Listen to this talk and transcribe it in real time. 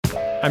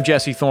I'm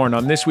Jesse Thorne.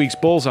 On this week's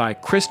Bullseye,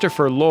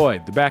 Christopher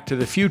Lloyd, the Back to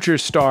the Future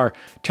star,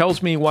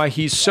 tells me why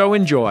he's so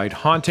enjoyed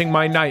haunting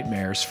my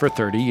nightmares for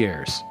 30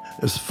 years.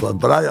 It's fun,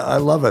 but I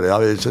love it. I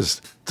mean, it's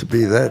just to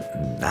be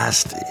that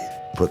nasty.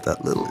 Put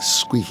that little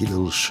squeaky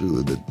little shoe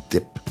in the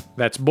dip.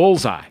 That's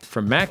Bullseye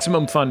from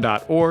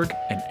MaximumFun.org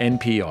and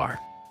NPR.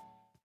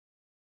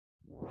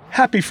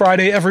 Happy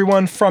Friday,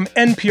 everyone. From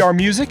NPR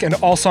Music and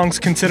All Songs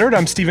Considered,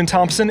 I'm Stephen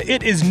Thompson.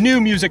 It is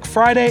New Music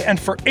Friday, and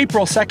for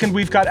April 2nd,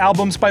 we've got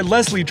albums by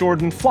Leslie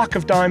Jordan, Flock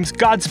of Dimes,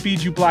 Godspeed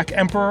You Black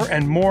Emperor,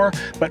 and more.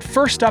 But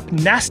first up,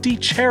 Nasty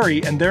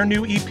Cherry and their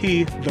new EP,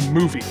 The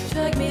Movie.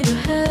 Drag me to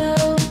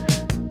hell,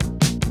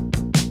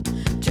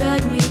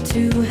 drag me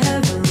to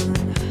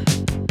heaven,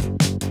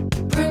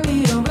 bring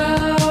me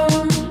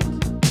around,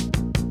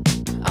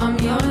 I'm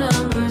your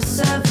number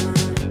 7.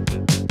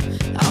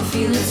 I'm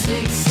feeling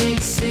sick, sick,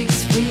 sick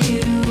for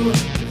you.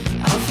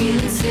 I'm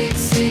feeling sick,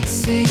 sick,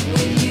 sick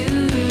with you.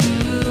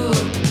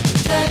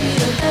 Drag me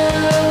to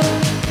hell,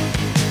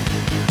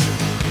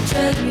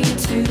 drag me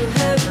to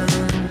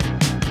heaven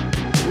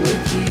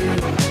with you.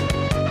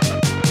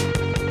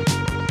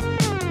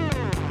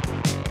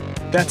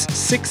 That's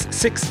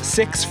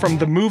 666 from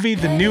The Movie,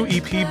 the new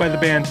EP by the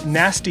band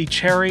Nasty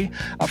Cherry.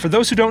 For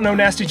those who don't know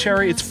Nasty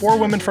Cherry, it's 4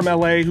 women from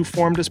LA who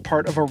formed as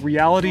part of a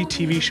reality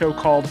TV show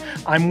called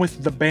I'm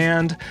With the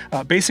Band.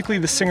 Basically,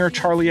 the singer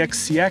Charli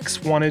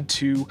XCX wanted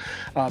to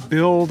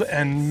build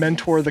and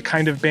mentor the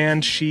kind of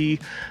band she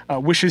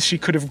wishes she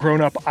could have grown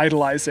up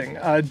idolizing.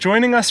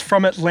 Joining us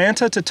from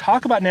Atlanta to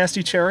talk about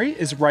Nasty Cherry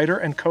is writer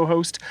and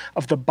co-host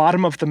of the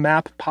Bottom of the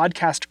Map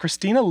podcast,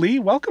 Christina Lee.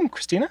 Welcome,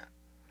 Christina.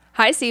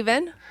 Hi,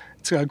 Stephen.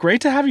 It's great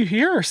to have you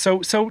here.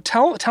 So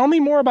tell me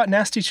more about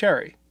Nasty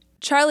Cherry.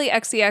 Charli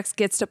XCX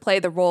gets to play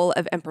the role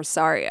of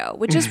impresario,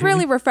 which is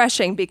really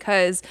refreshing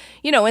because,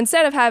 you know,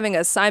 instead of having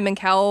a Simon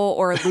Cowell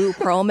or Lou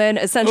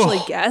Pearlman essentially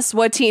guess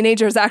what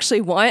teenagers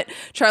actually want,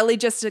 Charli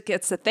just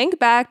gets to think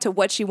back to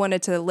what she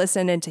wanted to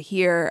listen and to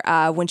hear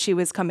when she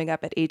was coming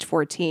up at age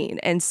 14.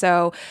 And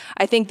so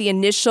I think the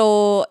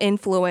initial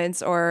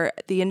influence or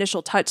the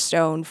initial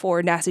touchstone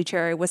for Nasty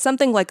Cherry was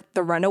something like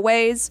The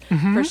Runaways,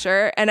 for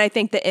sure. And I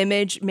think the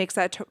image makes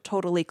that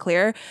totally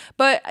clear.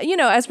 But, you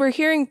know, as we're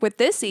hearing with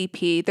this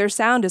EP, there's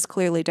sound is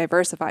clearly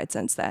diversified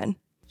since then.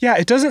 Yeah,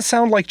 it doesn't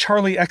sound like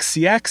Charli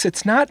XCX.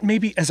 It's not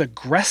maybe as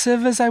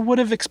aggressive as I would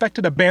have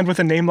expected a band with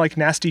a name like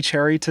Nasty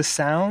Cherry to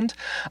sound,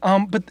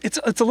 but it's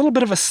a little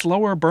bit of a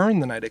slower burn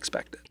than I'd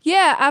expected.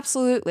 Yeah,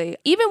 absolutely.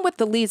 Even with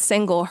the lead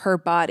single, Her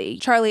Body,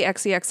 Charli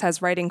XCX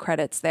has writing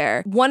credits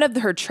there. One of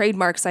her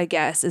trademarks, I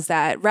guess, is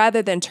that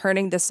rather than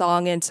turning the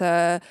song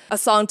into a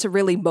song to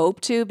really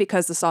mope to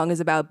because the song is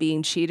about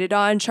being cheated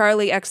on,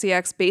 Charli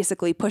XCX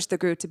basically pushed the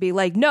group to be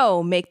like,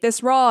 no, make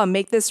this raw,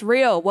 make this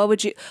real. What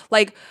would you,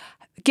 like,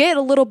 get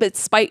a little bit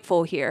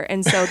spiteful here.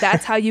 And so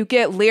that's how you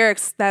get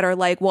lyrics that are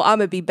like, well, I'm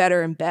going to be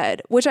better in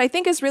bed, which I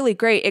think is really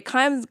great. It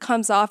kind of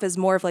comes off as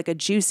more of like a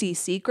juicy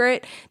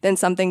secret than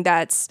something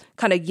that's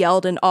kind of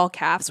yelled in all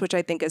caps, which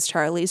I think is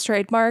Charli's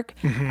trademark.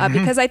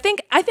 Because I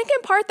think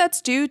in part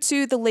that's due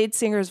to the lead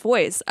singer's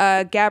voice.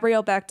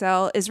 Gabrielle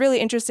Bechtel is really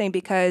interesting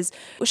because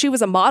she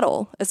was a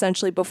model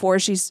essentially before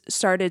she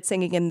started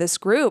singing in this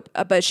group,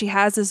 but she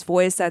has this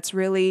voice that's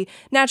really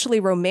naturally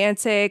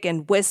romantic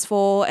and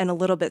wistful and a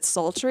little bit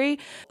sultry.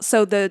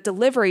 So the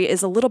delivery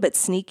is a little bit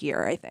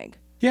sneakier, I think.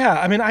 Yeah,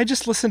 I mean, I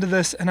just listened to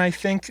this and I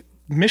think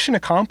mission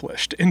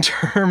accomplished in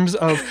terms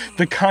of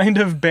the kind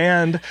of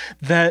band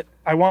that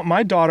I want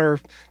my daughter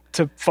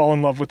to fall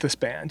in love with. This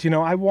band. You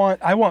know, I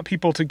want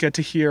people to get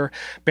to hear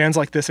bands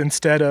like this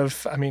instead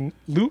of, I mean,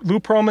 Lou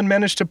Pearlman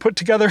managed to put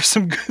together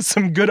some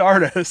good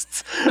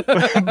artists,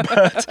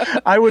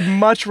 but I would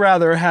much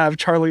rather have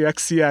Charli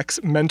XCX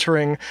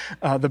mentoring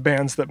the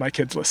bands that my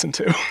kids listen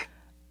to.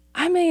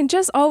 I mean,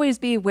 just always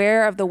be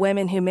aware of the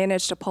women who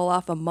managed to pull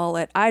off a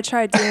mullet. I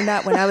tried doing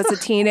that when I was a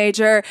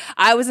teenager.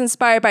 I was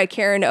inspired by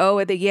Karen O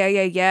with the Yeah,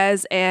 Yeah,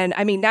 Yeahs. And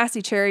I mean,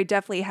 Nasty Cherry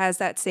definitely has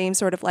that same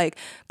sort of like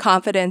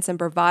confidence and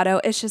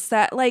bravado. It's just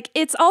that like,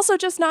 it's also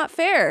just not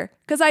fair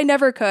because I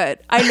never could,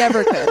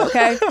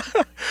 okay?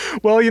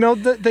 Well, you know,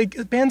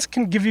 the bands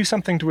can give you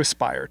something to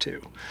aspire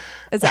to.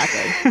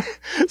 Exactly.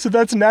 So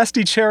that's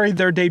Nasty Cherry.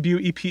 Their debut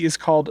EP is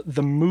called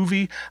The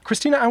Movie.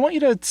 Christina, I want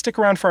you to stick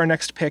around for our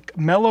next pick,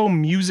 Mellow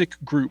Music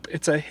Group.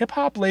 It's a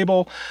hip-hop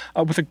label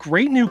with a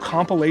great new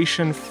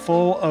compilation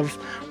full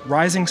of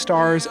rising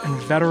stars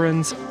and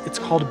veterans. It's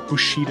called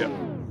Bushido.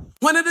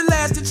 One of the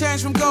last to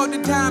change from gold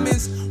to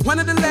diamonds. One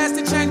of the last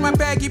to change my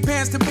baggy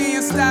pants to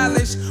being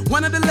stylish.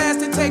 One of the last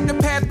to take the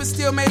path but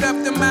still made up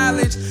the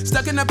mileage.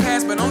 Stuck in the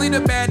past but only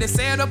the bad. They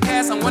say it'll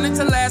pass. I'm wanting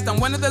to last.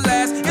 I'm one of the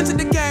last. Into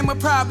the game a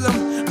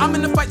problem. I'm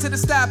in the fight to the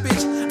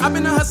stoppage. I've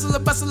been a hustler,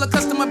 bustler,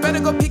 customer. Better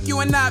go pick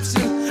you an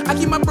option. I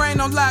keep my brain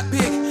on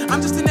lockpick.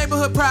 I'm just a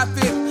neighborhood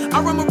prophet.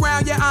 I roam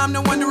around, yeah, I'm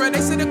the wanderer.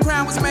 They say the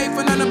crown was made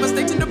for none of us.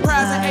 They took the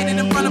prize and ate it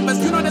in front of us.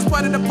 You know that's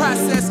part of the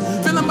process.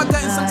 Feeling my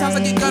gut and sometimes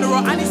I get guttural.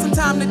 I need some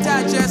time to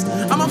digest.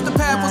 I'm off the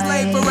path was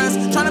laid for us.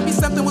 Trying to be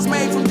something was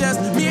made from just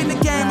me in the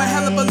game, a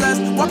hell of a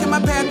lust. Walking my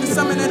path and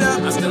summing it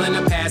up. I'm still in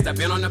the past. I've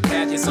been on the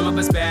path, yeah, some of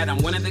us bad. I'm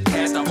one of the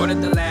cast, I ordered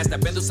the last.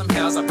 I've been through some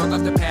hells, I broke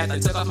off the path. I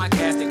took off my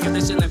cast and kept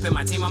that shit limping,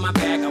 my team on my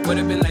back. I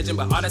would've been legend,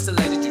 but all that's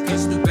alleged. You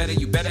can't do better,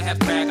 you better have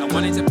crack. I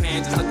wanted to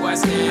pan, just look where I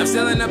stand. I'm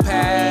still in the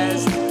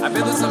past, I've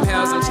been through some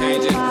hells, I'm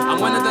changing. I'm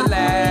one of the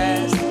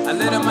last, I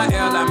lit up my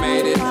L, I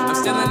made it. I'm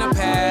still in the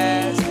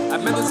past,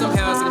 I've been through some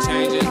hells, I'm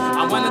changing.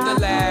 I'm one of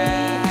the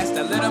last,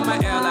 I lit up my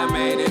L, I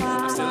made it.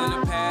 I'm still in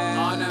the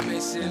past, on a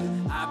mission.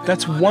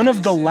 That's One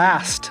of the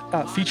Last,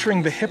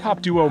 featuring the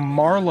hip-hop duo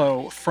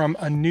Marlo from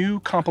a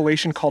new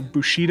compilation called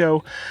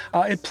Bushido.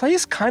 It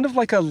plays kind of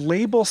like a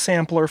label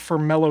sampler for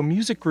Mellow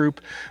Music Group,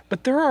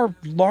 but there are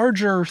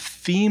larger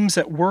themes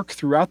at work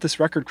throughout this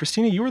record.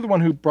 Christina, you were the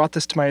one who brought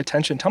this to my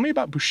attention. Tell me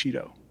about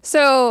Bushido.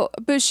 So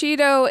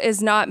Bushido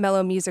is not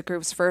Mellow Music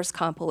Group's first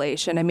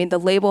compilation. I mean, the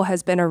label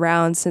has been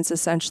around since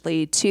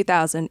essentially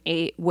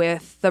 2008,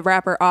 with the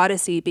rapper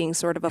Odyssey being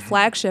sort of a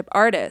flagship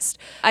artist.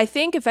 I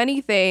think, if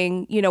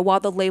anything,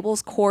 while the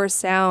label's core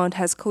sound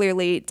has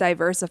clearly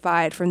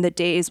diversified from the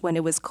days when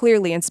it was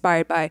clearly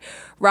inspired by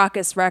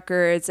Rawkus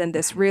Records and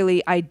this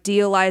really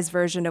idealized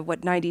version of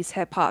what 90s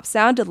hip hop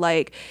sounded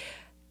like,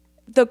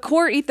 the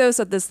core ethos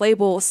of this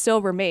label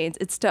still remains.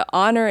 It's to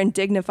honor and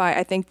dignify,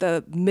 I think,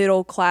 the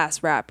middle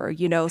class rapper,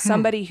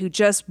 somebody who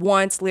just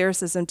wants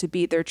lyricism to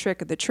be their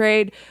trick of the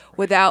trade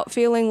without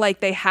feeling like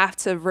they have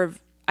to,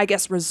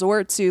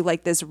 resort to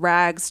like this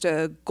rags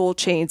to gold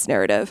chains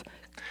narrative.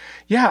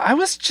 Yeah, I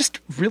was just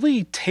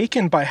really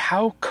taken by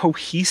how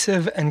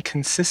cohesive and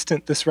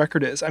consistent this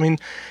record is. I mean,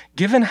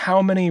 given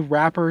how many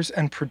rappers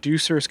and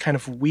producers kind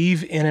of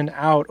weave in and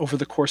out over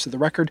the course of the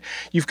record,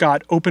 you've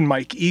got Open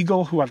Mike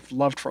Eagle, who I've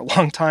loved for a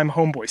long time,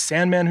 Homeboy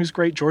Sandman, who's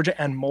great, Georgia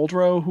Ann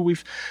Muldrow, who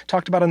we've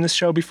talked about on this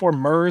show before,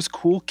 Murs,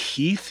 Kool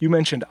Keith, you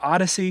mentioned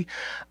Odyssey.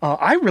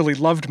 I really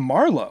loved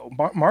Marlo.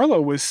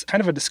 Marlo was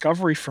kind of a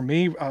discovery for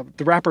me.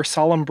 The rapper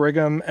Solemn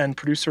Brigham and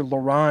producer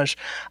L'Orange.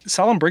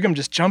 Solemn Brigham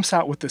just jumps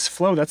out with this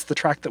flow. That's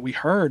the track that we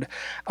heard.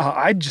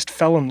 I just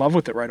fell in love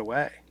with it right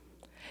away.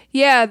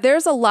 Yeah,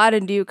 there's a lot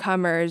of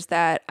newcomers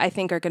that I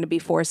think are going to be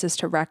forces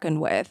to reckon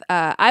with.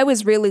 I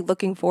was really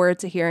looking forward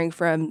to hearing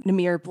from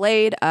Namir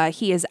Blade.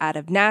 He is out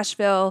of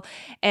Nashville,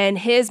 and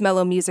his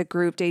Mellow Music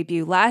Group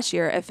debut last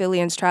year,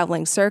 Aphelions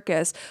Traveling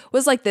Circus,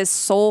 was like this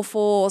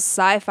soulful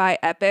sci-fi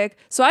epic.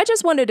 So I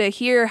just wanted to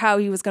hear how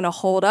he was going to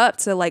hold up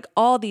to like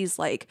all these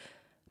like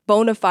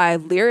bona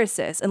fide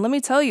lyricist. And let me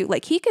tell you,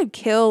 like, he could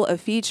kill a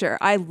feature.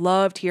 I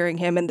loved hearing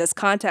him in this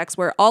context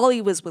where all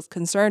he was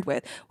concerned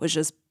with was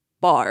just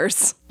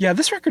bars. Yeah,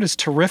 this record is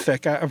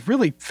terrific. A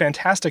really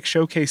fantastic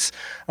showcase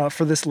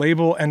for this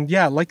label. And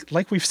yeah,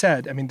 like we've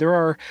said, I mean, there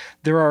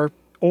are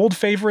old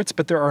favorites,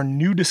 but there are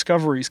new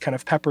discoveries kind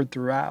of peppered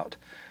throughout.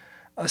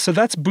 So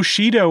that's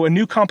Bushido, a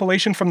new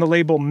compilation from the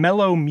label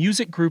Mellow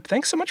Music Group.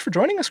 Thanks so much for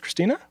joining us,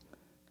 Christina.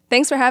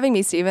 Thanks for having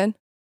me, Stephen.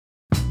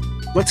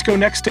 Let's go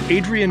next to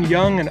Adrian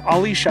Younge and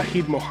Ali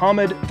Shaheed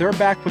Muhammad. They're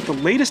back with the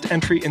latest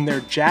entry in their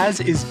Jazz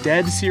is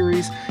Dead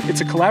series. It's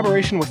a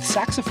collaboration with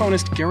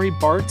saxophonist Gary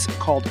Bartz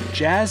called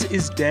Jazz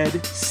is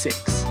Dead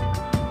 6.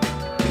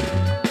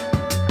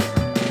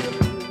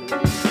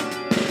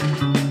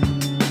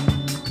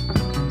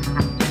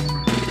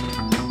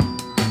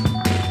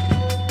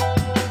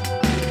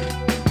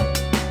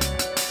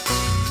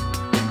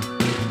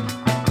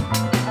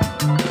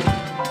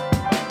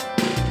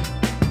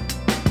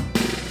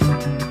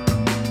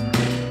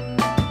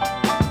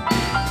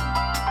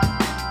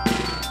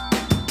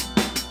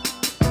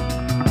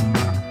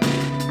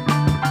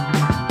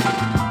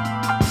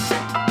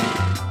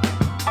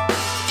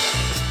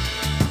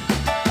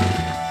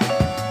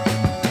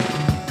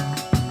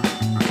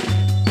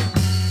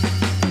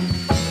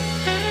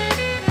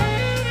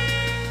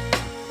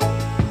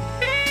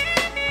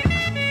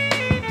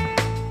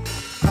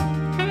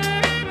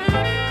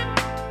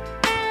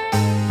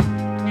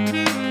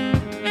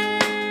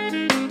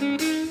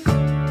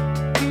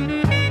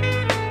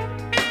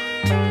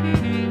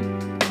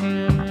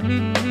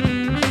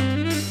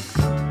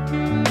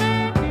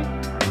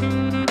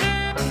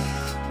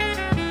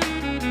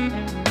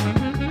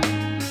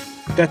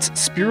 That's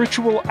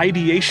Spiritual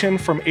Ideation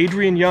from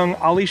Adrian Younge,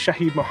 Ali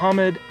Shaheed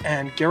Muhammad,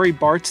 and Gary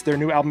Bartz. Their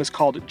new album is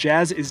called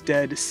Jazz is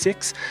Dead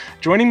 6.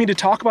 Joining me to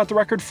talk about the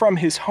record from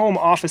his home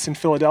office in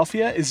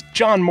Philadelphia is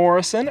John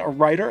Morrison, a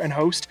writer and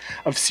host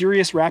of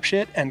Serious Rap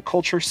Shit and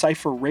Culture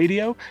Cypher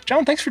Radio.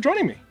 John, thanks for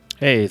joining me.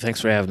 Hey, thanks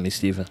for having me,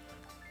 Stephen.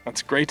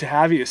 That's great to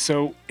have you.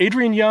 So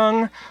Adrian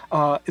Younge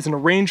is an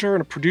arranger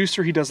and a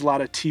producer. He does a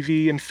lot of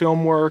TV and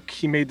film work.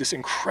 He made this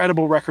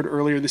incredible record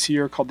earlier this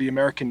year called The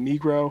American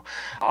Negro.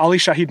 Ali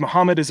Shaheed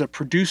Muhammad is a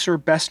producer,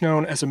 best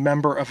known as a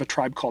member of A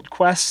Tribe Called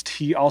Quest.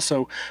 He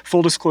also,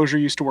 full disclosure,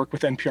 used to work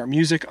with NPR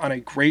Music on a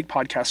great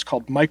podcast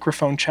called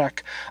Microphone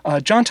Check.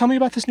 John, tell me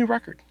about this new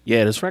record.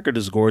 Yeah, this record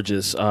is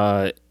gorgeous.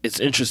 It's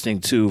interesting,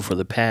 too. For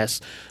the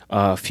past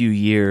few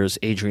years,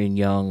 Adrian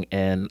Younge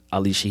and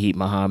Ali Shaheed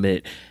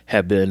Muhammad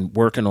have been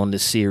working on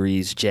this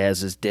series,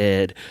 Jazz is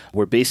Dead,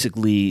 where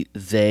basically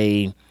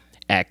they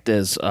act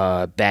as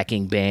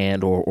backing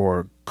band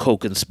or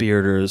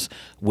co-conspirators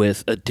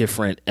with a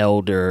different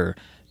elder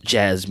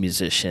jazz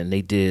musician.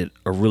 They did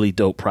a really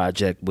dope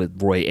project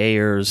with Roy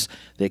Ayers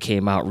that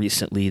came out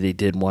recently. They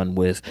did one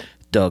with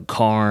Doug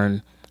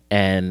Karn.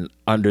 And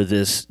under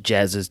this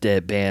Jazz is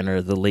Dead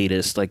banner, the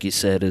latest, like you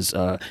said, is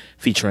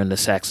featuring the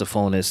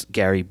saxophonist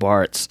Gary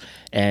Bartz.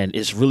 And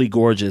it's really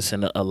gorgeous.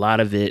 And a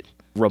lot of it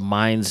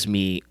reminds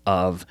me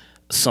of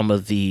some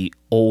of the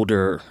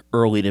older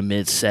early to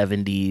mid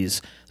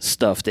 70s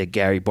stuff that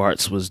Gary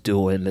Bartz was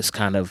doing, this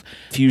kind of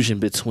fusion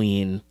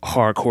between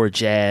hardcore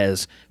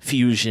jazz,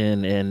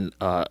 fusion and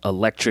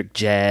electric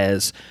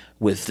jazz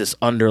with this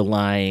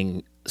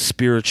underlying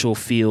spiritual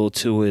feel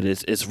to it.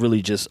 It's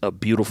really just a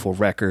beautiful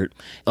record.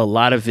 A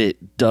lot of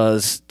it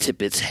does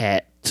tip its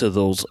hat to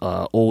those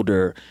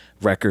older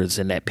records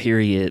in that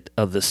period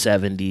of the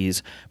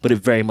 70s, but it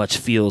very much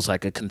feels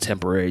like a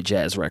contemporary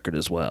jazz record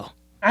as well.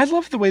 I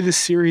love the way this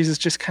series is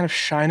just kind of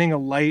shining a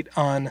light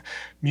on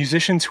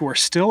musicians who are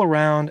still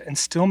around and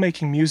still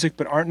making music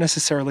but aren't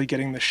necessarily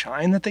getting the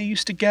shine that they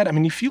used to get. I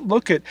mean, if you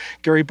look at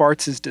Gary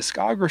Bartz's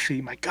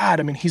discography, my God,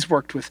 I mean, he's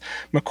worked with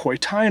McCoy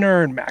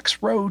Tyner and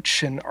Max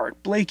Roach and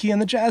Art Blakey and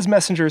the Jazz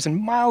Messengers and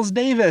Miles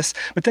Davis.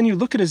 But then you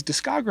look at his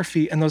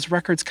discography and those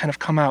records kind of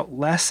come out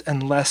less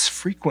and less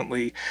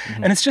frequently.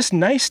 Mm-hmm. And it's just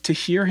nice to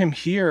hear him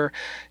here,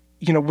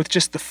 you know, with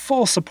just the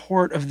full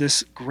support of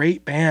this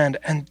great band,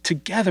 and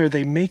together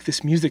they make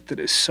this music that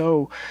is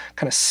so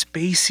kind of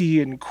spacey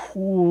and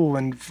cool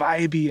and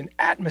vibey and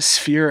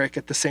atmospheric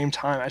at the same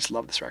time. I just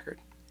love this record.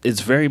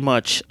 It's very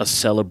much a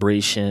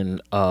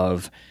celebration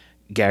of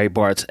Gary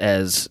Bartz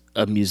as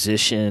a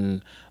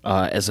musician,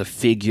 as a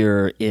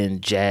figure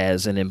in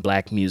jazz and in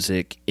black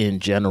music in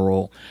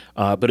general.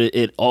 But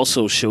it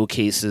also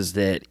showcases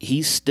that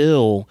he's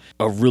still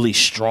a really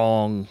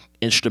strong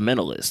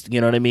instrumentalist. You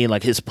know what I mean?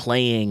 Like, his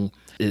playing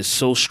is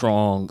so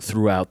strong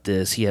throughout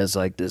this. He has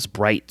like this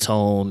bright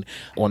tone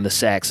on the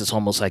sax. It's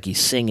almost like he's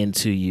singing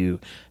to you,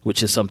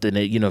 which is something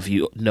that, you know, if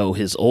you know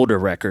his older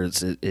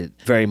records, it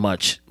very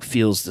much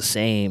feels the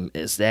same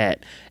as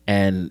that.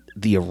 And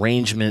the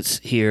arrangements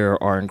here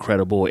are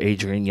incredible.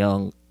 Adrian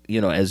Young,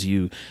 you know, as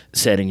you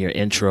said in your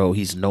intro,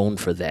 he's known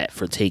for that,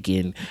 for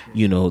taking,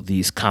 you know,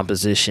 these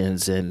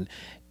compositions and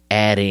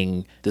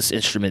adding this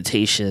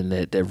instrumentation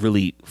that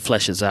really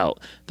fleshes out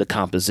the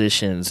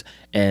compositions.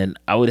 And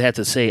I would have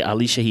to say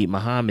Ali Shaheed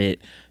Muhammad,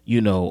 you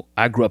know,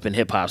 I grew up in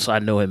hip hop, so I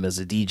know him as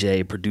a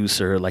DJ,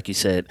 producer, like you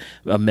said,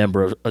 a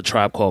member of A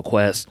Tribe Called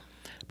Quest.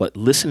 But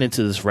listening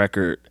to this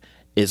record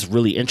is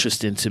really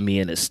interesting to me,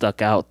 and it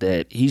stuck out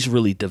that he's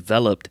really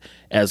developed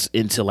as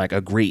into like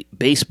a great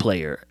bass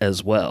player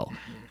as well.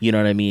 You know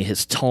what I mean?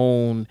 His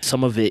tone,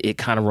 some of it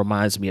kind of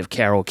reminds me of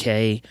Carol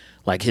Kay,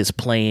 like his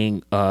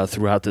playing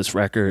throughout this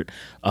record.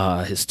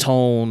 His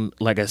tone,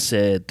 like I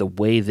said, the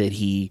way that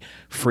he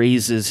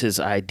phrases his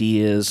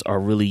ideas are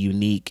really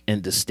unique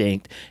and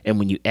distinct. And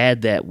when you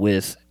add that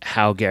with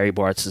how Gary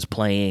Bartz is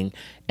playing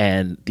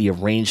and the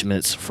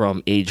arrangements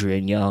from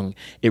Adrian Young,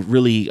 it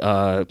really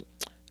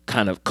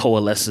kind of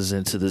coalesces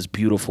into this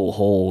beautiful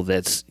whole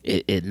that's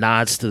it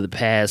nods to the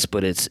past,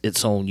 but it's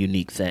its own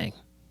unique thing.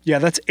 Yeah,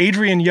 that's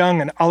Adrian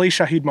Young and Ali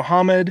Shaheed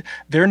Muhammad.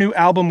 Their new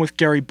album with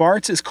Gary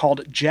Bartz is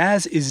called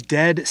Jazz is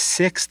Dead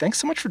 6. Thanks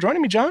so much for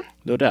joining me, John.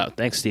 No doubt.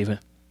 Thanks, Stephen.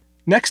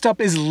 Next up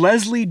is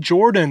Leslie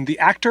Jordan. The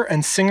actor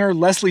and singer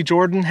Leslie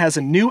Jordan has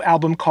a new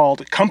album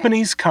called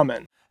Company's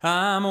Comin'.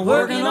 I'm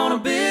working on a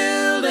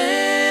building.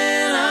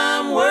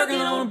 I'm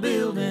working on a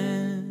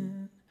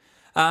building.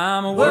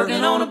 I'm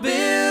working on a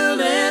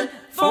building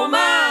for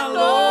my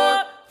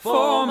Lord,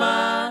 for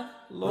my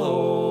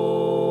Lord.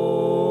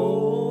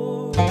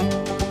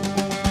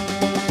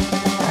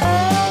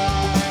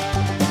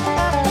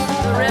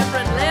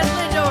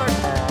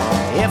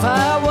 If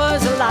I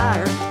was a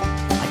liar,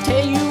 I'd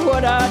tell you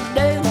what I'd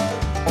do.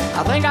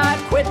 I think I'd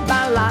quit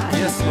my life.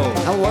 Yes, Lord.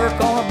 I work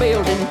on a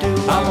building too.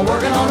 I'm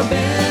working on a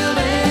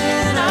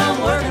building.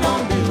 I'm working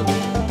on a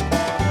building.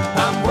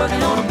 I'm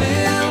working on a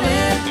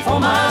building for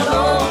my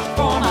Lord,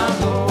 for my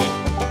Lord.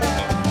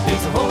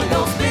 It's a Holy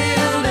Ghost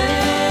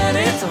building.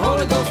 It's a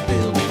Holy Ghost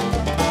building.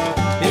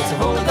 It's a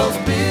Holy Ghost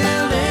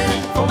building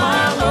for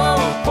my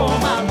Lord, for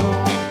my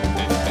Lord.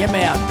 Give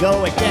me a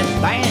go at that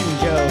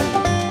banjo.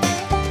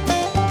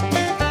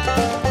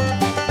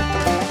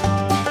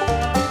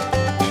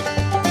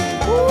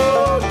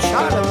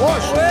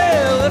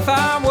 Well, if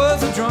I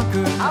was a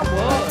drunkard,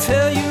 I'd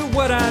tell you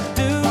what I'd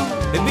do.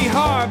 It'd be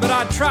hard, but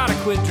I'd try to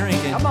quit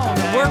drinking. Come on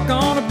now. Work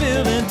on a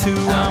building too.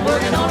 I'm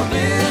working on a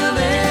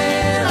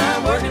building.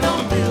 I'm working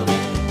on a building.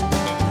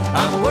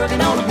 I'm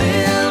working on a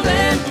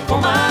building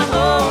for my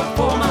Lord,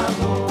 for my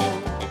Lord.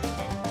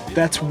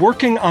 That's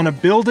Working on a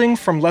Building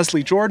from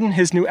Leslie Jordan.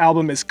 His new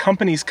album is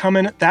Company's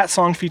Comin'. That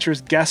song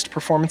features guest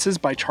performances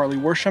by Charlie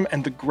Worsham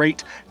and the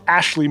great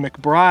Ashley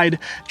McBryde.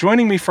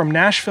 Joining me from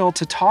Nashville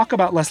to talk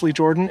about Leslie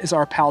Jordan is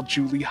our pal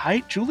Julie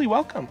Height. Julie,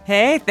 welcome.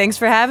 Hey, thanks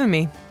for having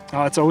me.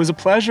 It's always a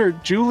pleasure.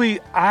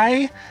 Julie,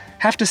 I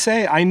have to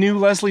say, I knew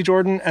Leslie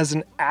Jordan as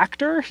an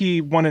actor.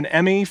 He won an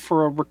Emmy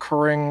for a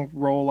recurring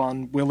role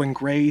on Will and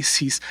Grace.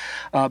 He's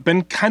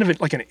been kind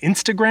of like an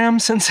Instagram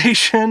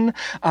sensation.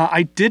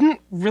 I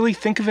didn't really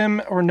think of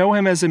him or know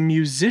him as a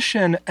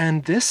musician,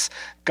 and this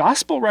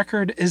gospel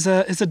record is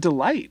a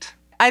delight.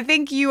 I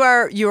think you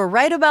are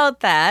right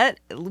about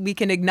that. We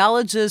can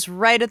acknowledge this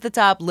right at the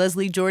top.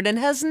 Leslie Jordan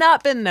has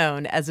not been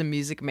known as a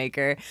music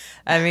maker.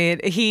 I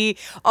mean,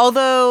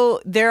 although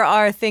there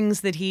are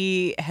things that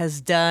he has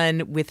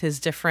done with his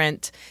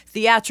different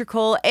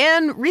theatrical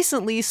and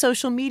recently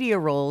social media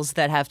roles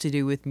that have to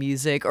do with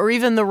music, or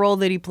even the role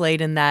that he played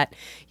in that,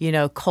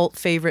 cult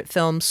favorite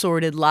film,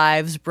 Sordid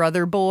Lives,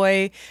 Brother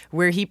Boy,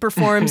 where he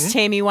performs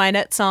Tammy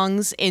Wynette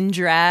songs in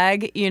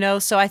drag,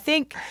 So I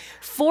think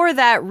for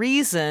that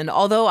reason,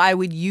 although I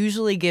would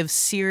usually give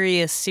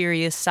serious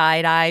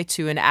side eye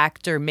to an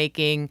actor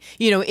making,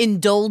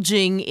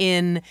 indulging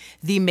in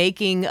the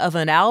making of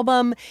an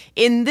album,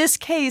 in this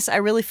case, I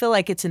really feel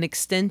like it's an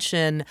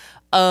extension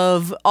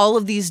of all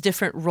of these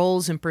different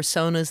roles and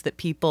personas that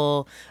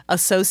people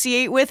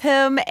associate with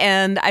him.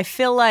 And I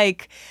feel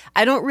like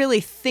I don't really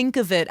think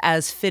of it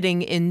as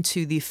fitting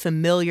into the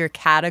familiar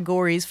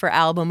categories for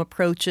album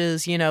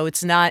approaches.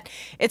 It's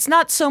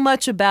not so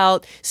much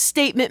about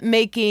statement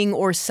making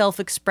or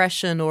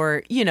self-expression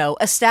or,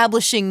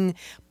 establishing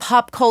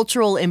pop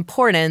cultural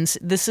importance.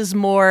 This is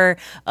more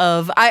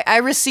of, I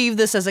receive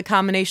this as a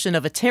combination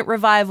of a tent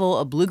revival,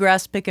 a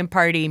bluegrass pickin'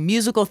 party,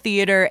 musical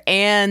theater,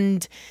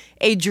 and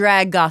a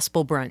drag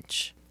gospel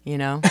brunch,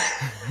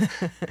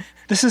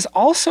 This is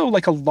also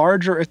like a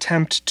larger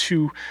attempt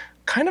to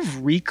kind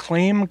of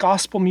reclaim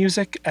gospel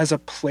music as a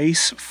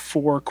place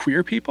for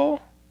queer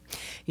people.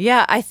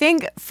 Yeah, I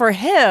think for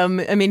him,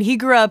 he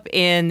grew up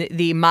in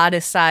the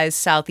modest-sized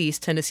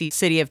southeast Tennessee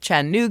city of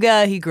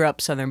Chattanooga. He grew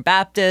up Southern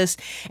Baptist,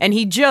 and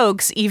he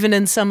jokes, even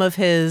in some of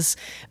his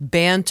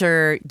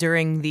banter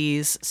during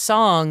these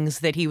songs,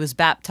 that he was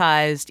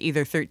baptized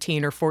either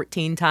 13 or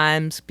 14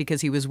 times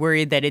because he was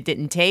worried that it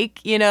didn't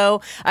take,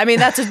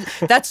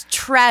 That's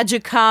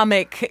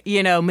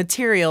tragicomic,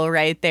 material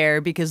right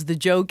there, because the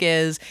joke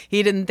is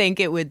he didn't think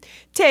it would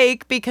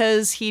take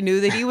because he knew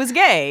that he was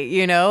gay,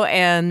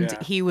 and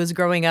he was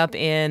growing up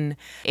in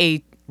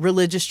a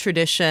religious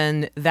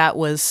tradition that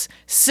was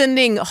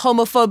sending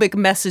homophobic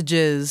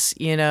messages,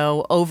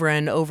 over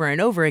and over and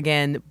over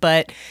again.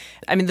 But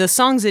the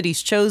songs that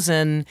he's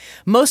chosen,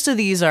 most of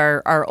these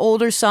are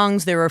older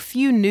songs. There are a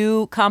few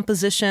new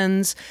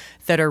compositions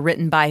that are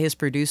written by his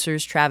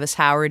producers, Travis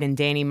Howard and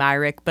Danny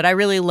Myrick. But I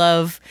really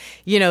love,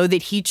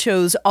 that he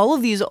chose all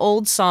of these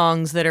old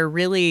songs that are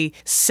really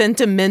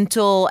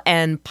sentimental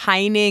and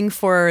pining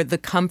for the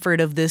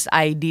comfort of this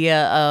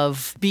idea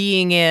of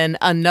being in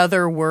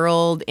another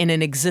world, in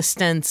an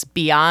existence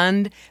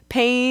beyond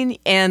pain,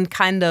 and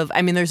kind of,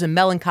 there's a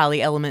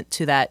melancholy element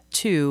to that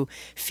too,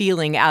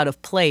 feeling out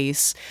of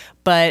place.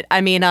 But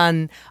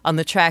on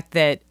the track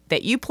that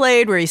you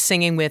played, where he's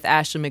singing with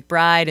Ashley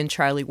McBryde and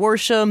Charlie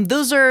Worsham,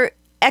 those are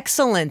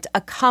excellent,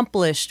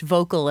 accomplished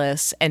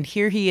vocalists, and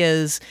here he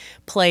is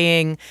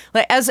playing,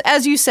 like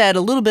as you said,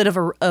 a little bit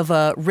of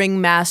a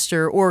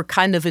ringmaster, or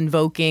kind of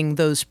invoking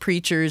those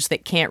preachers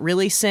that can't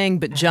really sing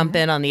but jump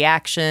in on the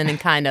action and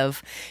kind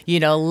of,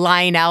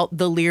 line out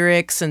the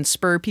lyrics and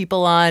spur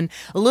people on.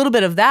 A little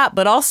bit of that,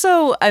 but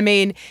also,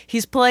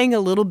 he's playing a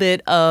little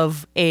bit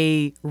of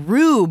a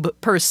Rube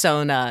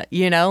persona,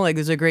 like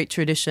there's a great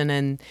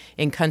tradition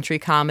in country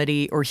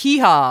comedy, or Hee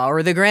Haw,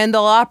 or the Grand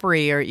Ole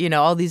Opry, or,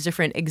 all these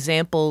different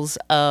examples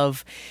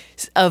of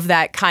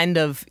that kind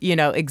of,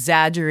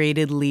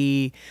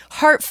 exaggeratedly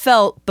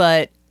heartfelt,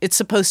 but it's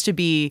supposed to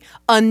be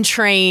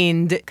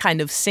untrained kind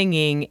of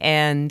singing.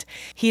 And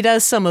he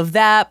does some of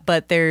that,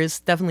 but there's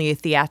definitely a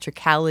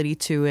theatricality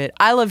to it.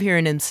 I love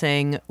hearing him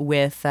sing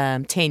with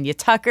Tanya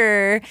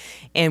Tucker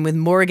and with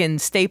Morgan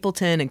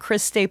Stapleton and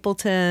Chris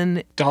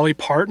Stapleton. Dolly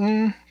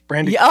Parton.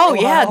 Brandi Carlile. Oh,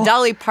 yeah,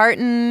 Dolly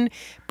Parton,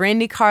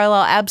 Brandi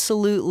Carlile,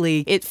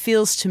 absolutely. It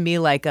feels to me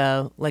like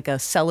a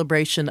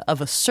celebration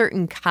of a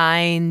certain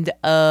kind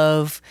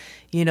of,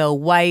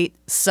 white,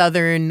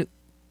 Southern,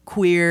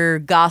 queer,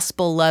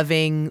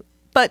 gospel-loving,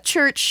 but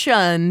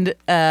church-shunned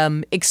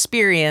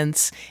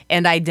experience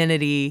and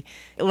identity.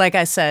 Like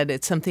I said,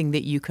 it's something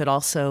that you could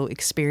also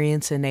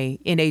experience in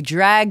a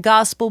drag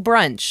gospel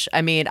brunch.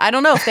 I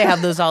don't know if they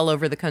have those all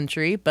over the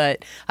country,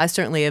 but I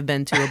certainly have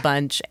been to a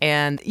bunch.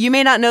 And you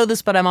may not know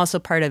this, but I'm also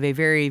part of a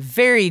very,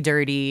 very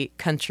dirty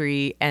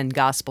country and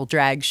gospel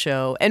drag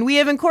show. And we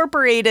have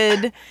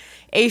incorporated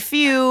a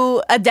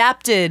few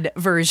adapted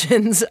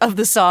versions of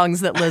the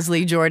songs that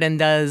Leslie Jordan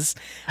does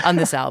on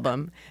this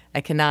album.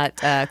 I cannot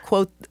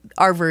quote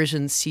our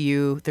versions to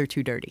you. They're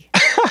too dirty.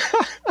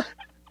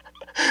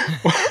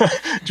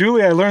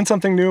 Julie, I learn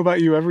something new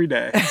about you every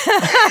day.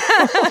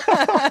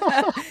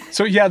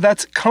 So yeah,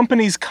 that's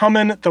Company's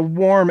Comin', the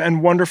warm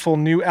and wonderful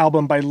new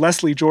album by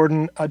Leslie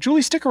Jordan.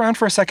 Julie, stick around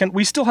for a second.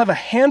 We still have a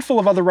handful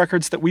of other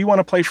records that we want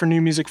to play for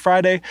New Music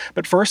Friday,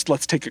 but first,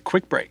 let's take a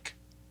quick break.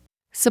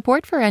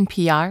 Support for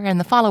NPR and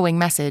the following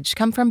message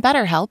come from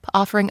BetterHelp,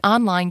 offering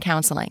online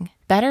counseling.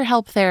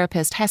 BetterHelp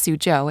therapist Hesu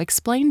Jo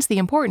explains the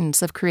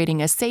importance of creating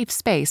a safe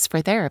space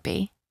for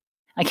therapy.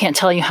 I can't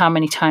tell you how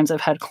many times I've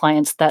had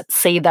clients that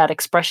say that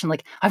expression,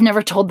 like, I've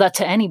never told that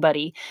to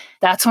anybody.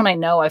 That's when I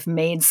know I've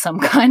made some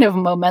kind of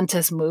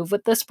momentous move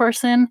with this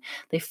person.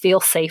 They feel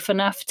safe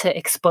enough to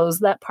expose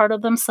that part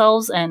of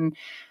themselves, and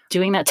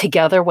doing that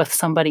together with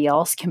somebody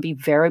else can be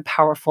very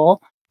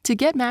powerful. To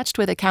get matched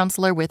with a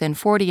counselor within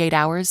 48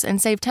 hours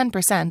and save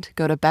 10%,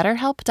 go to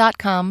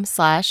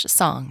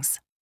betterhelp.com/songs.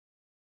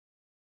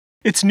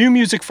 It's New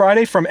Music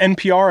Friday from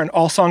NPR and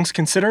All Songs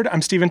Considered.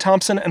 I'm Stephen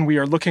Thompson, and we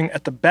are looking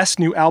at the best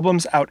new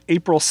albums out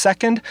April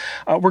 2nd.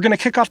 We're going to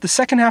kick off the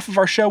second half of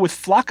our show with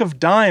Flock of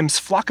Dimes.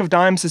 Flock of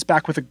Dimes is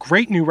back with a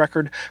great new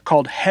record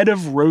called Head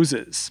of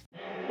Roses.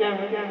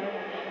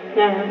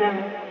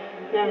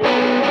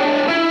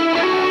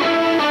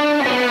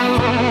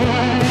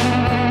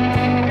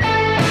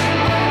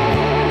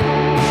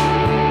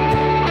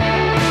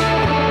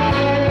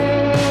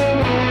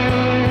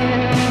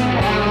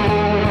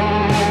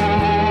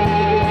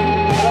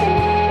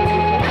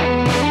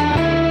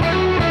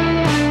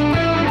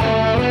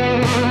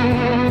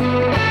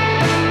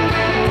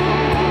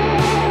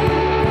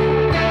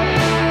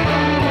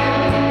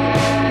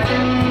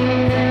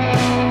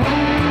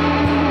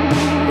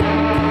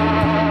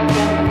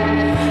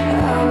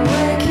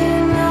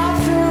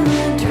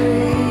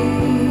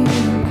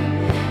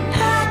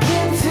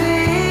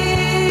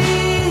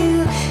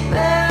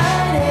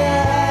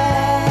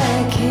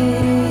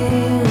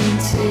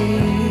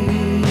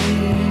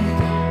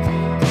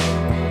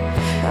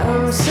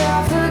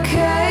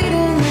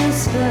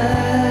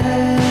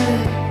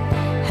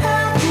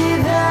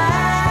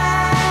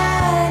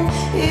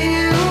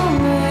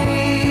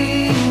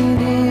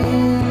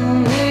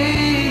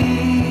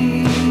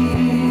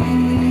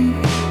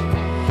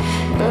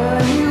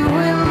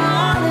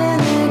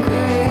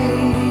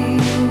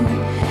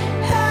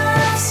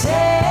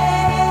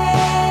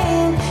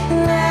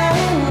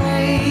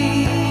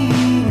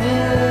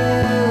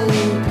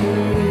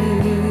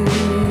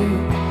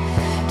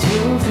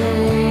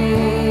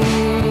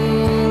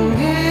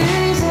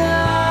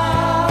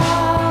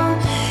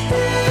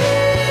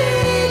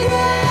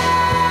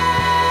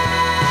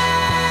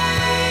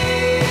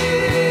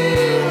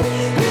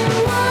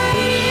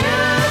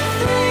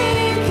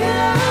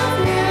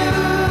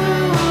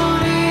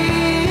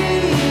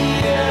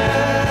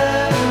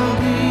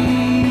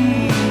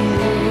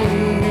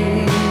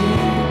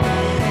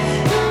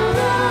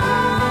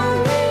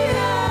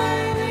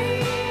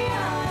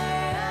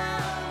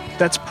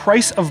 That's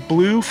Price of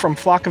Blue from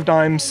Flock of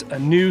Dimes, a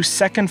new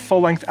second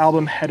full-length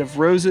album, Head of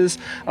Roses.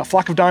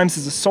 Flock of Dimes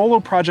is a solo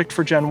project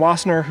for Jen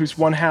Wassenaar, who's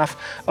one half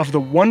of the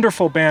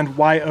wonderful band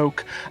Wye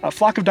Oak.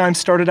 Flock of Dimes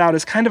started out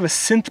as kind of a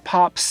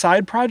synth-pop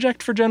side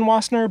project for Jen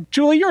Wassenaar.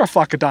 Julie, you're a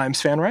Flock of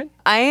Dimes fan, right?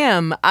 I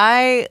am.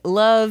 I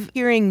love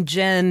hearing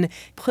Jen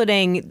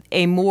putting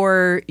a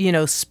more,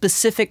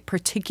 specific,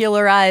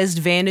 particularized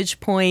vantage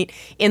point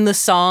in the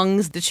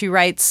songs that she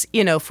writes,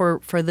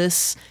 for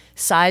this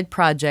side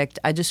project.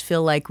 I just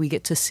feel like we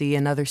get to see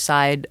another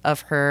side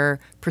of her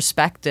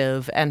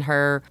perspective and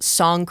her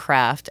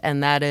songcraft,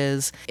 and that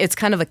is, it's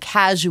kind of a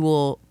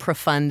casual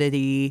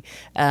profundity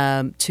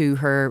to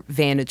her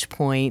vantage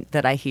point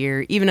that I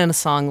hear even in a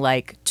song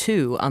like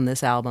 2 on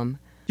this album.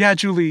 Yeah,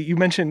 Julie, you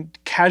mentioned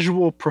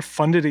casual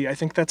profundity. I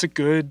think that's a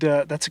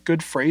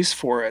good phrase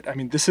for it. I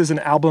mean, this is an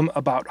album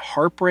about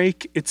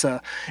heartbreak. It's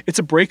a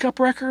breakup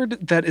record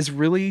that is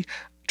really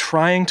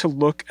trying to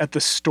look at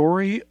the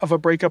story of a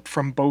breakup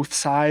from both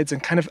sides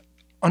and kind of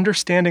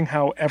understanding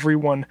how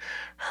everyone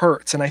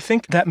hurts. And I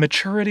think that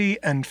maturity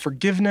and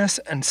forgiveness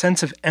and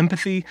sense of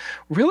empathy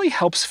really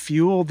helps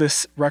fuel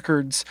this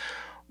record's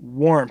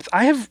warmth.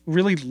 I have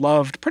really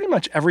loved pretty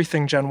much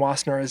everything Jen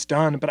Wassenaar has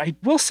done, but I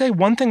will say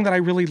one thing that I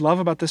really love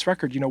about this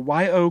record.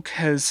 Wye Oak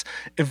has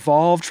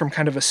evolved from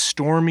kind of a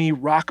stormy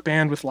rock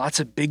band with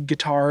lots of big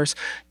guitars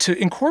to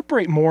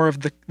incorporate more of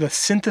the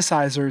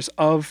synthesizers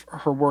of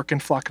her work in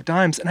Flock of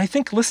Dimes. And I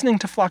think listening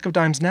to Flock of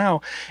Dimes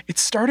now,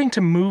 it's starting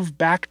to move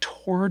back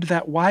toward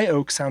that Wye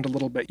Oak sound a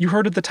little bit. You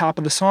heard at the top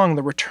of the song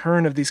the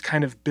return of these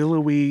kind of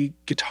billowy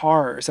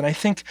guitars, and I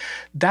think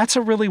that's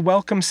a really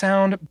welcome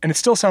sound, and it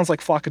still sounds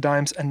like Flock of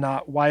Dimes and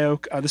not Wye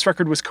Oak. This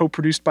record was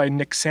co-produced by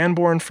Nick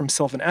Sanborn from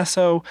Sylvan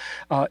Esso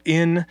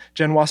in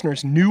Jen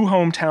Wassenaar's new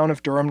hometown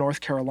of Durham, North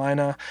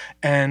Carolina,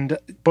 and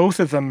both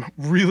of them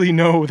really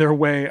know their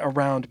way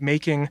around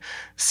making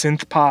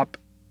synth pop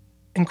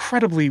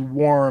incredibly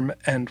warm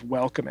and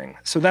welcoming.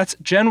 So that's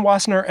Jen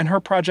Wassenaar and her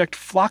project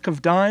Flock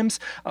of Dimes.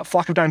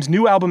 Flock of Dimes'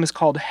 new album is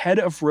called Head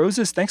of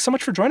Roses. Thanks so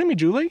much for joining me,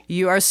 Julie.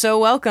 You are so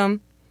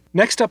welcome.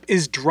 Next up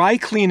is Dry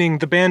Cleaning.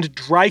 The band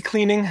Dry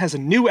Cleaning has a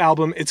new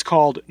album. It's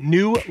called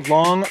New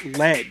Long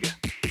Leg.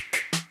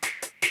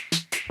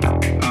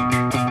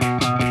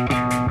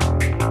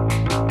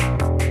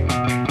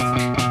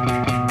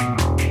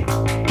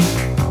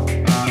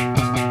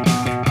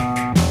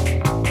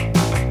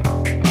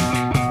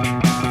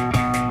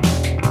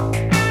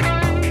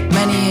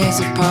 Many years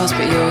have passed,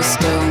 but you're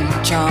still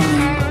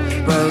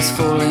charming. Rose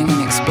falling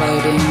and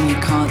exploding. You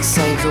can't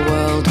save the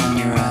world on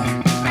your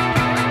own.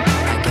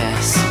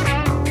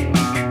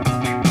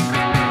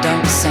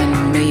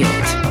 me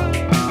it.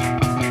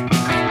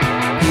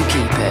 You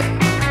keep it.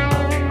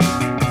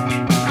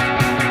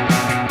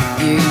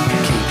 You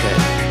keep it.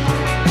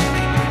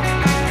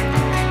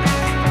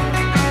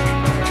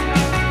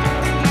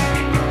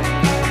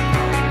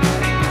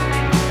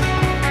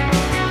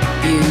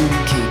 You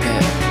keep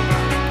it.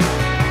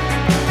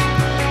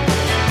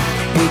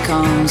 Weak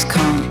arms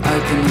can't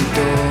open the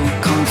door.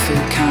 Kung Fu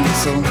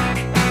cancel.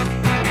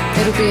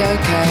 It'll be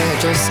okay, I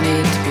just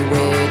need to be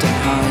weird and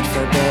hide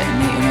for a bit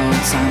and eat an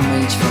old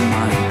sandwich from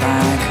my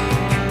bag.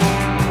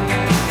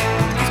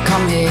 I've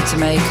come here to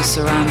make a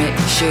ceramic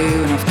shoe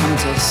and I've come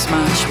to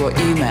smash what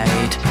you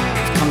made.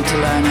 I've come to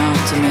learn how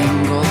to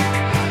mingle.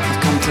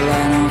 I've come to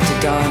learn how to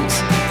dance.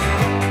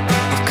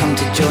 I've come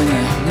to join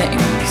the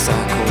knitting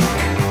circle.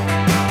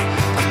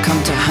 I've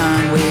come to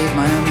hand weave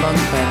my own bunk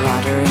bed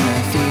ladder in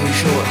a few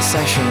short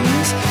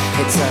sessions.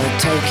 It's a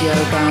Tokyo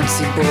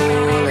bouncy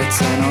ball,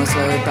 it's an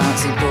Oslo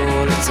bouncy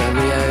ball, it's a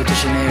Rio de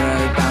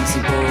Janeiro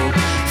bouncy ball.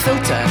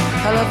 Filter,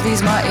 I love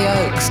these mighty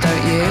oaks,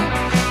 don't you?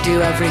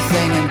 Do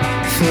everything and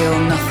feel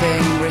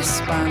nothing,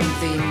 wristband,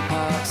 theme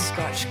park,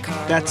 scratch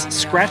card. That's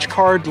Scratch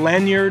Card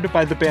Lanyard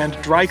by the band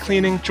Dry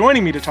Cleaning.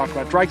 Joining me to talk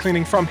about dry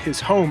cleaning from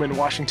his home in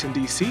Washington,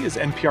 D.C. is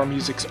NPR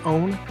Music's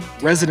own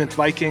resident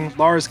Viking,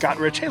 Lars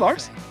Gottrich. Hey,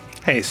 Lars.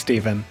 Hey,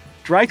 Stephen.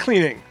 Dry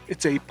Cleaning.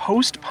 It's a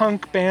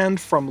post-punk band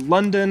from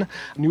London.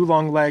 New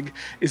Long Leg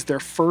is their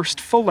first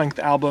full-length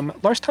album.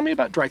 Lars, tell me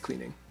about Dry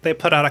Cleaning. They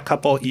put out a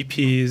couple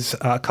EPs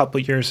a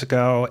couple years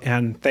ago,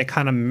 and they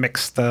kind of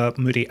mixed the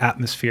moody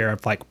atmosphere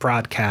of like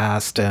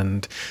Broadcast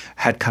and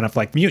had kind of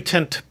like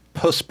mutant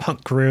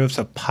post-punk grooves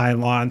of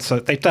Pylon. So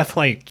they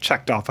definitely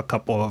checked off a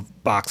couple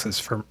of boxes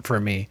for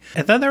me.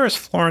 And then there was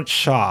Florence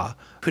Shaw,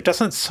 who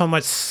doesn't so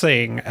much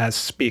sing as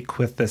speak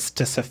with this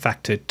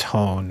disaffected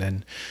tone.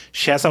 And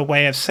she has a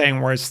way of saying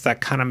words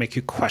that kind of make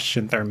you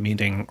question their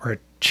meaning or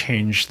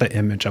change the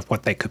image of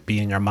what they could be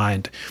in your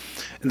mind.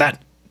 And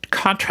that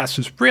contrast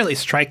was really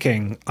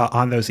striking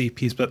on those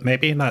EPs, but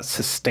maybe not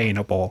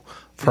sustainable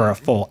for a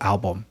full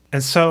album.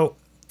 And so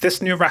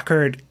this new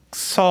record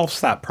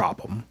solves that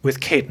problem with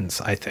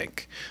cadence, I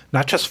think.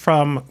 Not just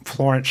from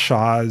Florence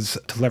Shaw's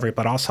delivery,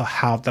 but also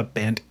how the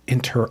band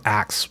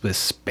interacts with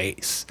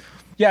space.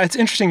 Yeah, it's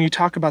interesting you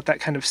talk about that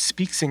kind of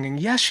speak singing.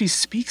 Yes, she's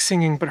speak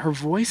singing, but her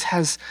voice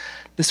has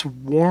this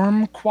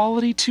warm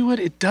quality to it.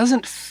 It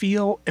doesn't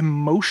feel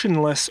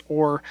emotionless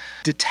or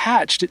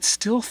detached. It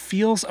still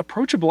feels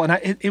approachable.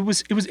 And it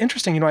was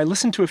interesting. You know, I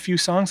listened to a few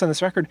songs on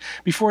this record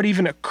before it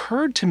even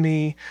occurred to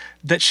me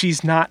that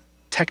she's not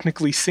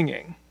technically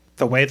singing.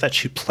 The way that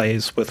she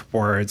plays with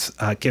words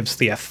gives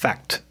the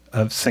effect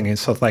of singing.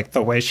 So like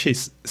the way she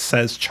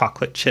says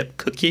chocolate chip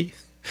cookie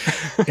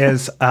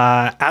is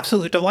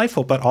absolutely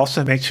delightful, but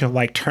also makes you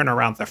like turn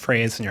around the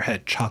phrase in your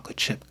head, chocolate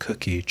chip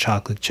cookie,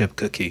 chocolate chip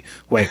cookie.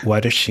 Wait,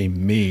 what does she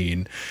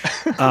mean?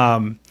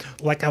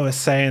 Like I was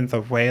saying, the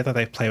way that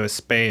they play with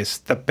space,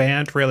 the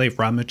band really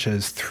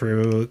rummages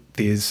through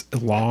these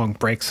long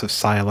breaks of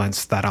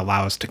silence that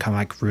allow us to kind of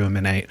like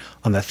ruminate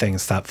on the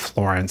things that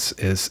Florence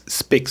is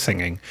speak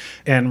singing.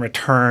 In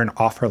return,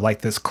 offer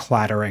like this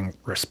clattering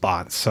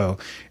response. So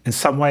in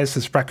some ways,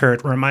 this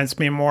record reminds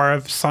me more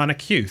of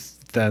Sonic Youth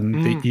than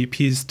the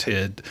EPs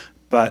did,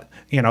 but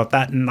you know,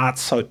 that not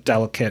so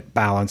delicate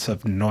balance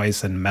of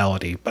noise and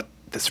melody. But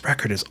this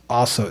record is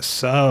also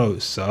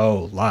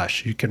so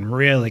lush. You can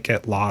really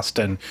get lost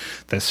in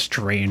the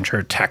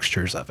stranger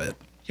textures of it.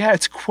 Yeah,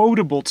 it's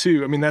quotable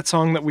too. I mean, that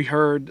song that we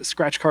heard,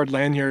 Scratch Card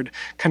Lanyard,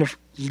 kind of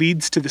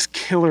leads to this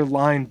killer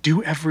line,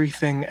 do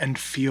everything and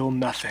feel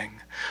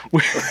nothing.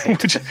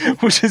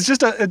 Which is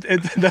just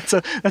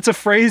that's a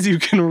phrase you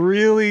can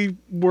really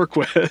work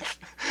with.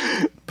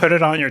 Put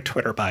it on your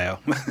Twitter bio.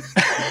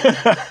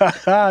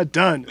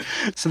 Done.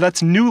 So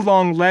that's New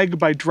Long Leg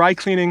by Dry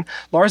Cleaning.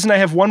 Lars and I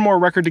have one more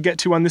record to get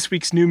to on this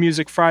week's New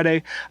Music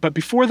Friday. But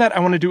before that, I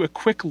want to do a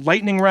quick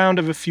lightning round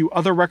of a few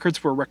other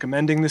records we're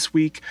recommending this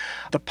week.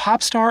 The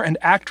pop star and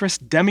actress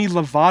Demi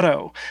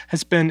Lovato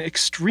has been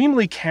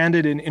extremely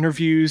candid in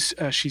interviews.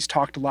 She's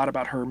talked a lot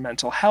about her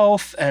mental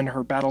health and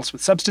her battles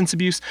with substance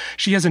abuse.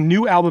 She has a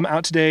new album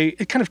out today.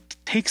 It kind of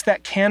takes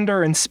that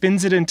candor and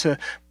spins it into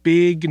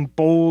big and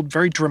bold,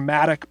 very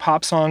dramatic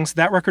pop songs.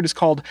 That record is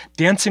called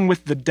Dancing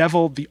with the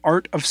Devil, The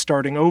Art of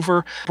Starting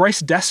Over.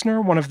 Bryce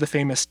Dessner, one of the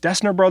famous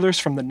Dessner brothers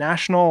from The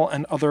National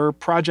and other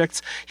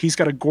projects, he's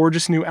got a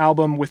gorgeous new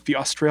album with the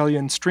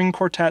Australian string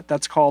quartet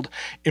that's called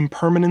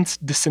Impermanence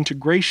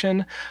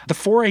Disintegration. The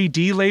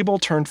 4AD label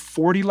turned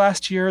 40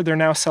 last year. They're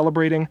now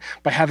celebrating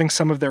by having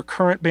some of their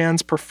current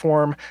bands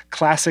perform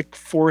classic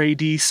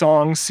 4AD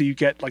songs. So you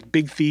get like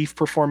Big Thief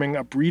performing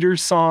a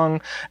Breeders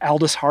song,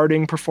 Aldous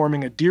Harding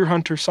performing a Deer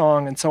Hunter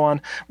Song and so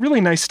on.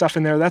 Really nice stuff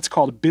in there. That's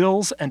called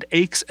Bills and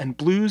Aches and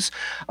Blues.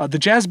 The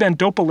jazz band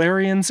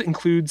Dopalarians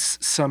includes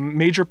some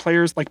major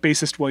players like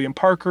bassist William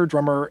Parker,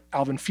 drummer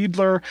Alvin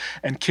Fiedler,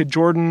 and Kid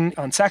Jordan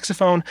on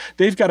saxophone.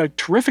 They've got a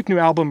terrific new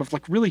album of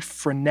like really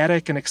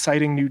frenetic and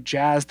exciting new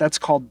jazz. That's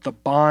called The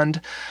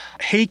Bond.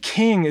 Hey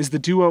King is the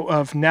duo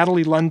of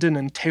Natalie London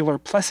and Taylor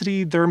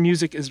Plessity. Their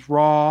music is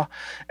raw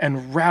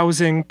and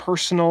rousing,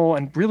 personal,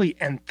 and really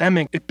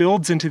anthemic. It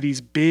builds into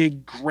these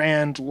big,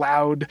 grand,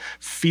 loud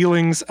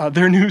feelings.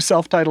 Their new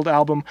self-titled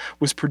album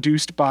was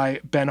produced by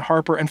Ben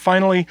Harper. And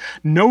finally,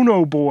 No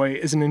No Boy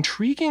is an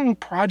intriguing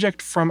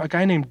project from a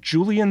guy named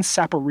Julian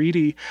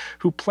Saporiti,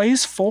 who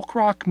plays folk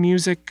rock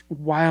music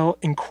while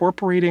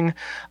incorporating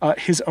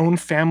his own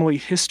family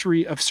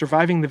history of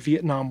surviving the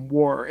Vietnam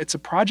War. It's a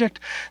project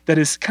that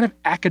is kind of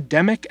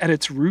academic at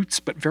its roots,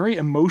 but very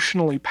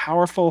emotionally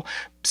powerful.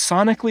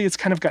 Sonically, it's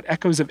kind of got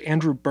echoes of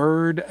Andrew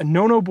Bird.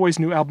 No No Boy's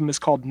new album is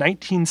called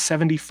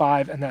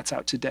 1975, and that's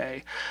out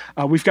today.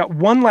 We've got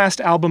one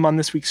last album on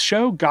this week's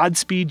show.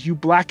 Godspeed You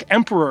Black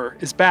Emperor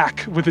is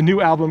back with a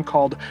new album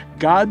called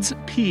God's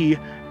P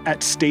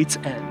at State's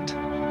End.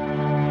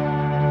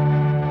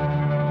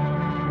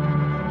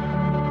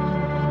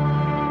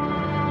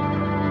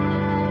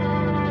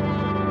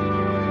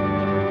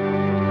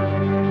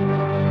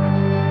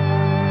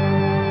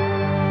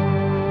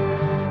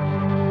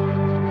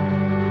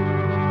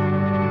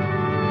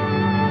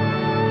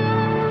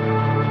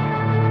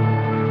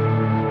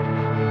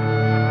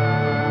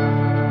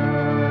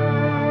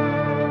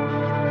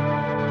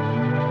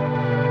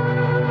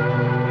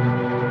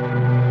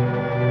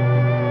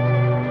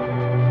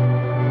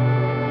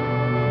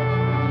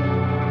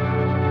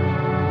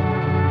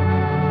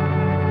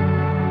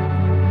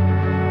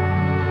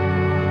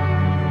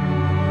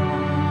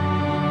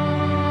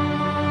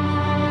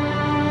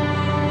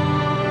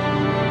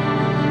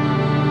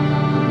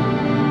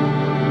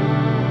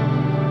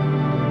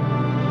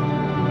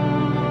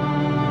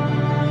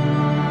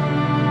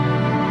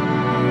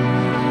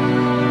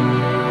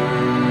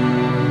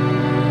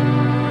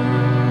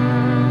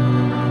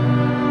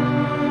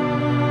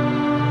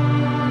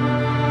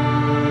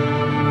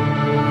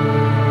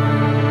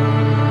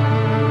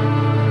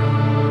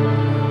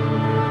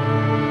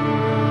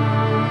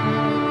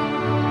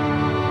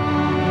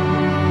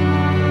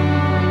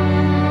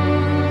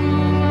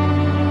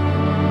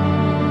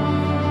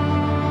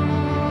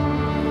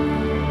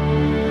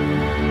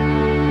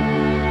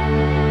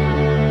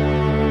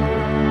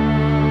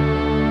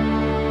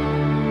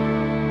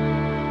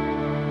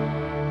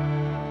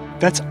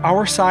 That's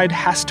Our Side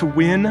Has to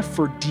Win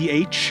for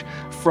DH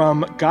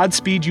from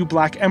Godspeed You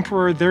Black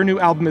Emperor. Their new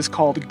album is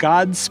called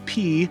God's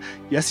P.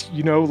 Yes,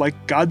 you know,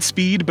 like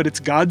Godspeed, but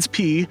it's God's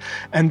P.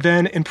 And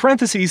then in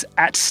parentheses,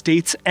 At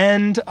State's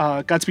End.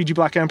 Godspeed You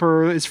Black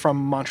Emperor is from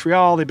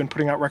Montreal. They've been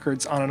putting out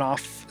records on and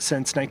off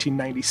since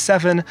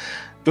 1997.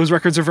 Those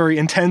records are very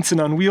intense and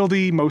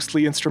unwieldy,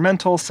 mostly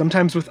instrumental,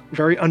 sometimes with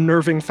very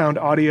unnerving found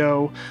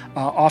audio.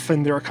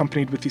 Often they're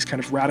accompanied with these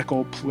kind of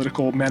radical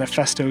political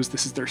manifestos.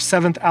 This is their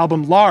 7th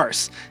album.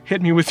 Lars,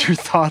 hit me with your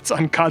thoughts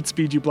on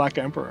Godspeed You Black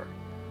Emperor.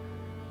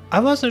 I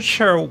wasn't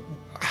sure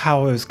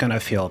how I was going to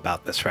feel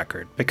about this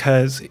record,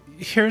 because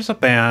here's a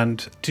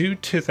band, due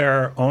to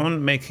their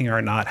own making or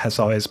not, has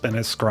always been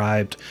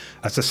ascribed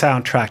as a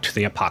soundtrack to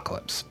the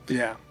apocalypse.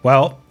 Yeah.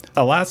 Well,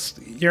 the last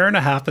year and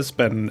a half has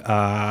been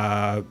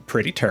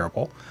pretty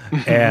terrible.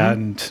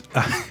 And,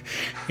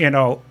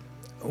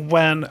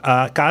 when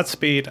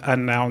Godspeed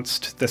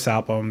announced this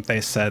album, they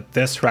said,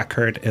 this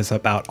record is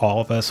about all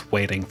of us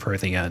waiting for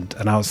the end.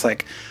 And I was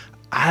like,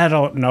 I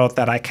don't know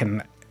that I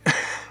can...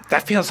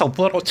 That feels a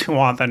little too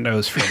on the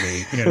nose for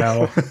me, you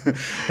know?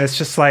 It's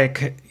just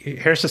like,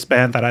 here's this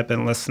band that I've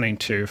been listening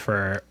to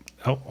for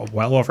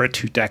well over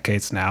 2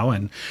 decades now,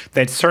 and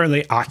they'd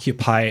certainly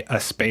occupy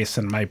a space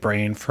in my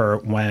brain for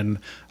when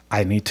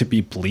I need to be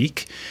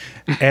bleak.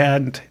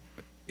 And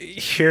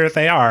here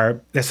they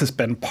are. This has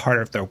been part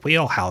of their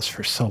wheelhouse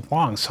for so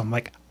long. So I'm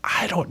like,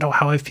 I don't know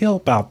how I feel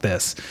about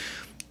this.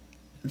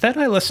 Then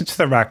I listened to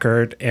the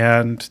record,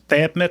 and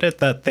they admitted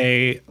that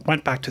they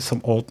went back to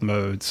some old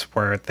modes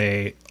where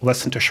they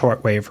listened to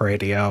shortwave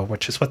radio,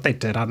 which is what they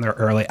did on their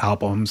early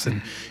albums,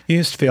 and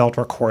used field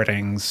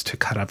recordings to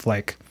kind of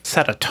like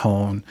set a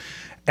tone.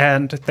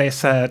 And they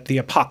said the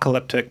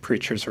apocalyptic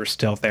preachers were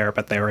still there,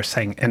 but they were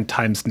saying end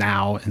times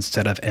now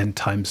instead of end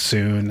times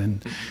soon.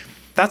 And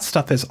that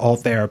stuff is all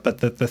there. But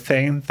the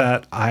thing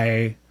that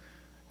I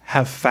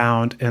have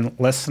found in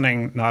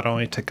listening not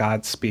only to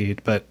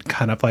Godspeed, but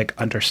kind of like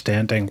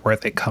understanding where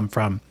they come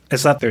from,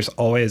 is that there's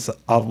always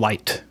a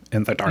light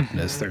in the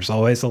darkness. There's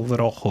always a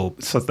little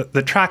hope. So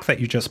the track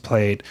that you just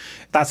played,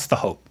 that's the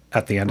hope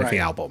at the end of the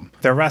album.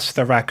 The rest of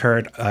the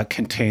record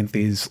contained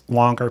these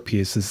longer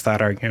pieces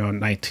that are,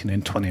 19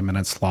 and 20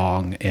 minutes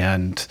long.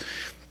 And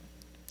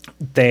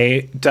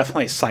they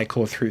definitely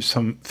cycle through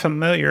some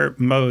familiar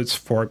modes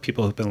for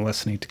people who've been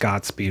listening to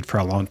Godspeed for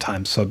a long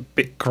time. So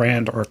big,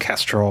 grand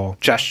orchestral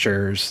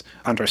gestures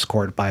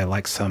underscored by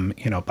like some,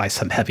 by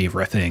some heavy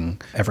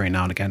riffing every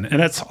now and again.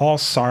 And it's all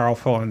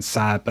sorrowful and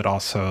sad, but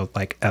also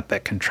like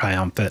epic and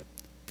triumphant.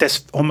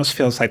 This almost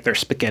feels like their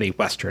spaghetti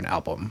Western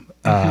album.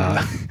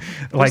 There's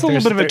a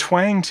little bit of a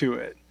twang to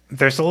it.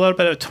 There's a little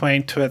bit of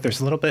twang to it. There's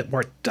a little bit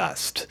more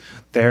dust.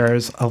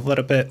 There's a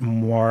little bit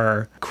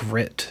more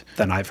grit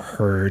than I've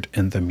heard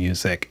in the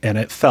music. And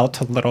it felt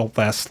a little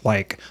less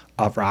like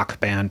a rock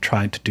band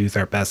trying to do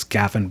their best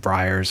Gavin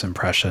Bryars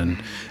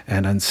impression,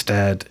 and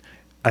instead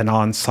an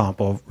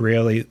ensemble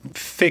really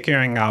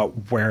figuring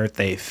out where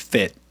they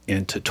fit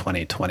into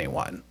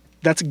 2021.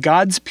 That's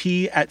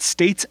Godspeed at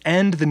State's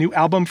End, the new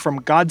album from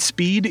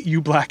Godspeed,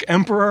 You Black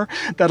Emperor.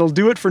 That'll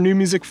do it for New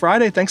Music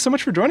Friday. Thanks so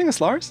much for joining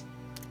us, Lars.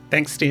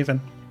 Thanks,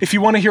 Stephen. If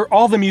you want to hear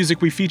all the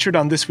music we featured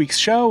on this week's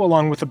show,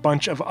 along with a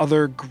bunch of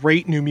other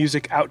great new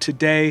music out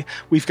today,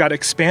 we've got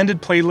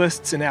expanded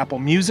playlists in Apple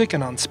Music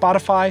and on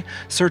Spotify.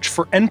 Search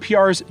for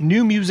NPR's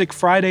New Music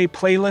Friday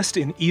playlist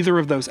in either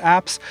of those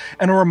apps.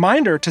 And a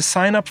reminder to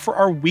sign up for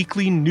our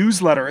weekly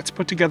newsletter. It's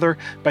put together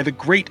by the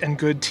great and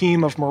good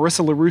team of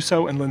Marissa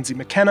LaRusso and Lindsay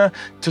McKenna.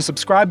 To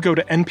subscribe, go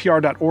to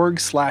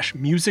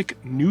npr.org/music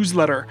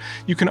newsletter.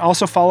 You can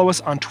also follow us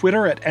on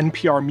Twitter at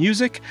NPR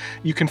Music.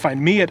 You can find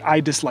me at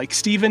I Dislike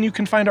Steven. You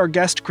can find our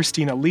guest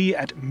Christina Lee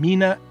at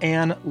Mina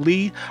Ann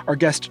Lee, our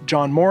guest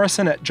John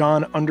Morrison at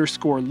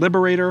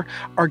John_Liberator.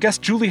 Our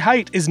guest Julie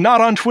Height is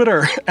not on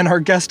Twitter, and our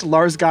guest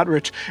Lars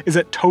Gottrich is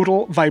at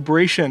Total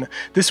Vibration.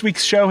 This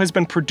week's show has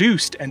been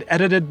produced and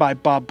edited by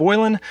Bob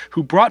Boylan,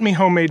 who brought me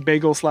homemade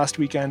bagels last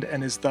weekend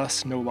and is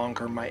thus no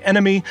longer my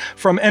enemy.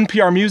 From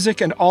NPR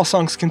Music and All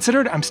Songs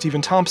Considered, I'm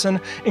Stephen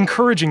Thompson,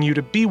 encouraging you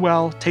to be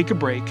well, take a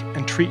break,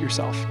 and treat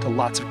yourself to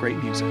lots of great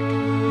music.